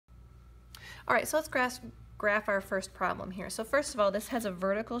All right, so let's graph our first problem here. So first of all, this has a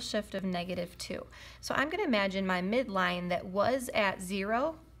vertical shift of -2. So I'm going to imagine my midline that was at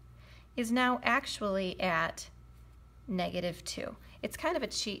 0 is now actually at -2. It's kind of a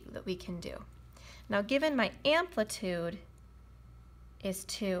cheat that we can do. Now given my amplitude is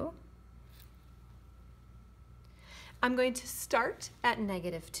 2, I'm going to start at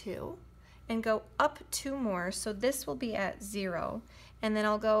 -2 and go up 2 more, so this will be at 0, and then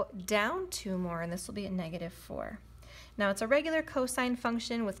I'll go down 2 more, and this will be at -4. Now it's a regular cosine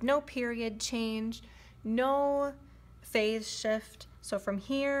function with no period change, no phase shift, so from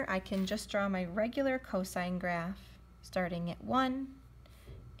here I can just draw my regular cosine graph starting at 1,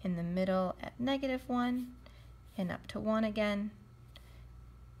 in the middle at -1, and up to 1 again.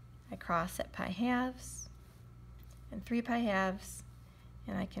 I cross at pi halves and 3 pi halves,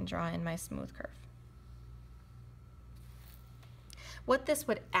 and I can draw in my smooth curve. What this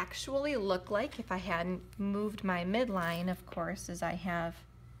would actually look like if I hadn't moved my midline, of course, is I have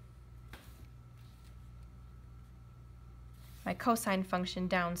my cosine function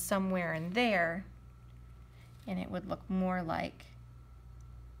down somewhere in there, and it would look more like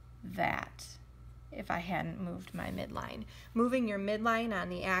that if I hadn't moved my midline. Moving your midline on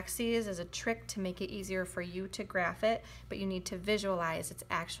the axes is a trick to make it easier for you to graph it, but you need to visualize it's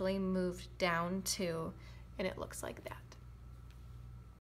actually moved down 2, and it looks like that.